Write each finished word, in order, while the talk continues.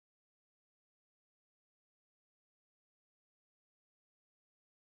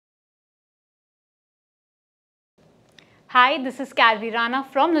Hi, this is Calvi Rana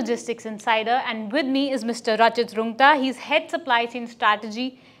from Logistics Insider, and with me is Mr. Rachit Rungta. He's Head Supply Chain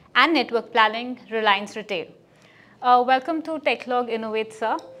Strategy and Network Planning, Reliance Retail. Welcome to Techlog Innovate,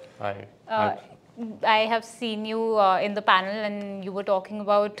 sir. Hi. I have seen you in the panel, and you were talking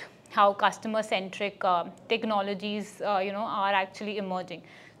about how customer-centric technologies, are actually emerging.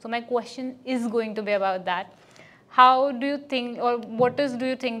 So my question is going to be about that. How do you think, or do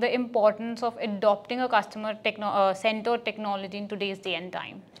you think the importance of adopting a customer-centered technology in today's day and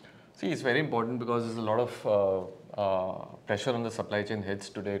time? See, it's very important because there's a lot of pressure on the supply chain heads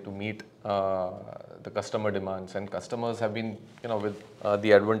today to meet the customer demands, and customers have been, with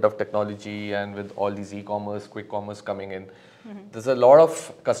the advent of technology and with all these e-commerce, quick commerce coming in, there's a lot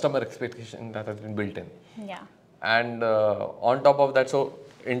of customer expectation that has been built in. Yeah. And on top of that, so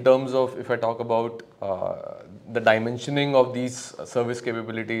in terms of, if I talk about the dimensioning of these service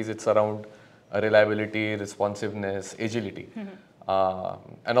capabilities, it's around reliability, responsiveness, agility,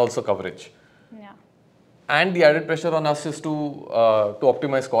 and also coverage. Yeah. And the added pressure on us is to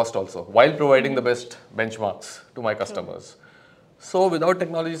optimize cost also, while providing the best benchmarks to my customers. So without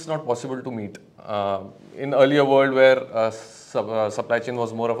technology, it's not possible to meet. In earlier world where supply chain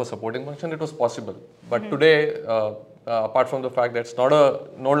was more of a supporting function, it was possible. But today, apart from the fact that it's no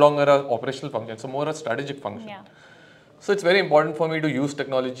longer an operational function, it's more a strategic function. Yeah. So it's very important for me to use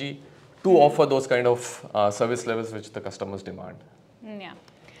technology to offer those kind of service levels which the customers demand. Yeah.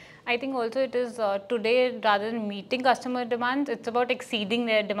 I think also it is today, rather than meeting customer demands, it's about exceeding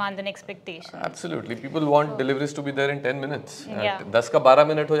their demands and expectations. Absolutely. People want deliveries to be there in 10 minutes. Yeah. 10 ka 12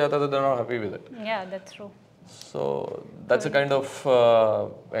 minute ho jata, they're not happy with it. Yeah, that's true. So that's a kind of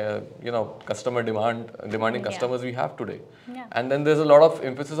customer demanding customers we have today. Yeah. And then there's a lot of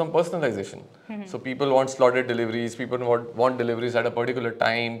emphasis on personalization. So people want slotted deliveries, people want deliveries at a particular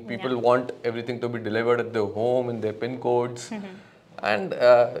time, people want everything to be delivered at their home, in their PIN codes. And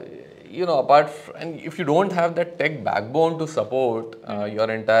and if you don't have that tech backbone to support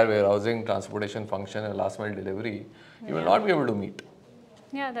your entire warehousing, transportation function and last mile delivery, you will not be able to meet.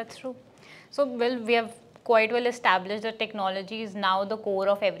 Yeah, that's true. So, well, we have quite well established that technology is now the core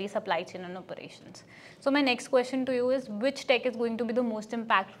of every supply chain and operations. So my next question to you is, which tech is going to be the most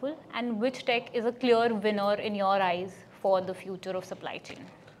impactful, and which tech is a clear winner in your eyes for the future of supply chain?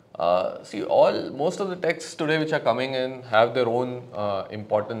 See, most of the techs today which are coming in have their own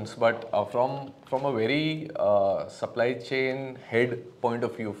importance, but from a very supply chain head point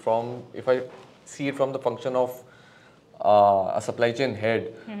of view, if I see it from the function of a supply chain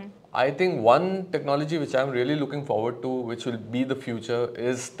head, I think one technology which I'm really looking forward to, which will be the future,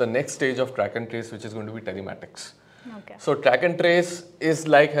 is the next stage of track and trace, which is going to be telematics. Okay. So track and trace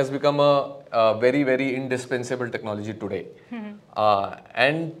has become a very, very indispensable technology today.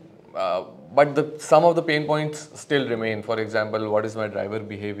 But some of the pain points still remain. For example, what is my driver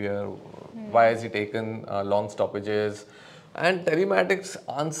behavior? Why has he taken long stoppages? And telematics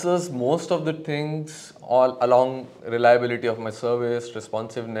answers most of the things all along reliability of my service,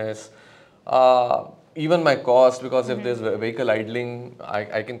 responsiveness, even my cost, because if there's vehicle idling,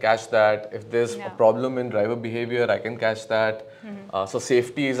 I can catch that. If there's a problem in driver behavior, I can catch that. So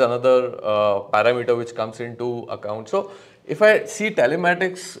safety is another parameter which comes into account. So if I see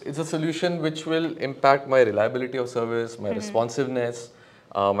telematics, it's a solution which will impact my reliability of service, my responsiveness,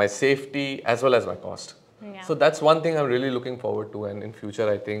 my safety, as well as my cost. Yeah. So that's one thing I'm really looking forward to, and in future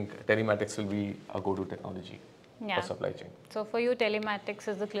I think telematics will be a go-to technology for supply chain. So for you, telematics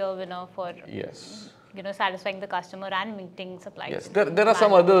is the clear winner for satisfying the customer and meeting supply chain. Yes, there are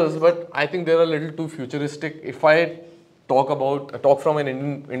some others, but I think they're a little too futuristic. If I talk from an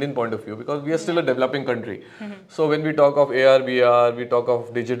Indian point of view, because we are still a developing country. So when we talk of AR, VR, we talk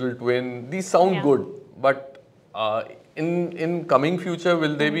of digital twin, these sound good, but in coming future,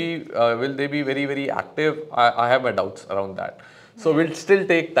 will they be very, very active? I have my doubts around that. So we'll still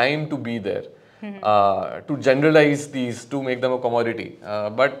take time to be there, to generalize these, to make them a commodity.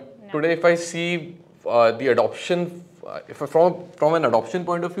 But today, if I see the adoption, from an adoption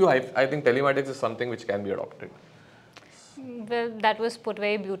point of view, I think telematics is something which can be adopted. Well, that was put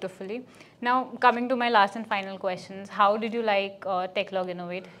very beautifully. Now, coming to my last and final questions, how did you like Techlog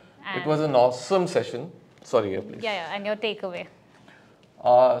Innovate? It was an awesome session. Sorry, please. Yeah, and your takeaway?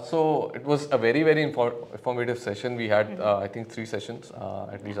 So it was a very, very informative session. We had, I think, 3 sessions.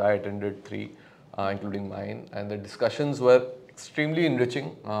 At least I attended 3, including mine. And the discussions were extremely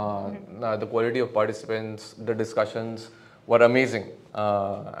enriching. The quality of participants, the discussions were amazing.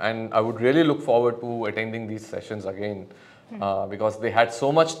 And I would really look forward to attending these sessions again, because they had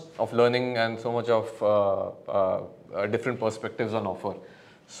so much of learning and so much of different perspectives on offer.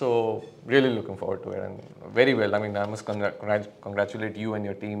 So really looking forward to it, and very well. I mean, I must congratulate you and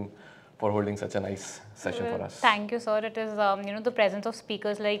your team for holding such a nice session for us. Thank you, sir. It is, the presence of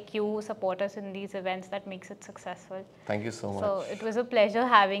speakers like you support us in these events that makes it successful. Thank you so much. So it was a pleasure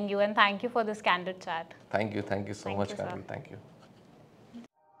having you, and thank you for this candid chat. Thank you so much, you, sir. Carly. Thank you.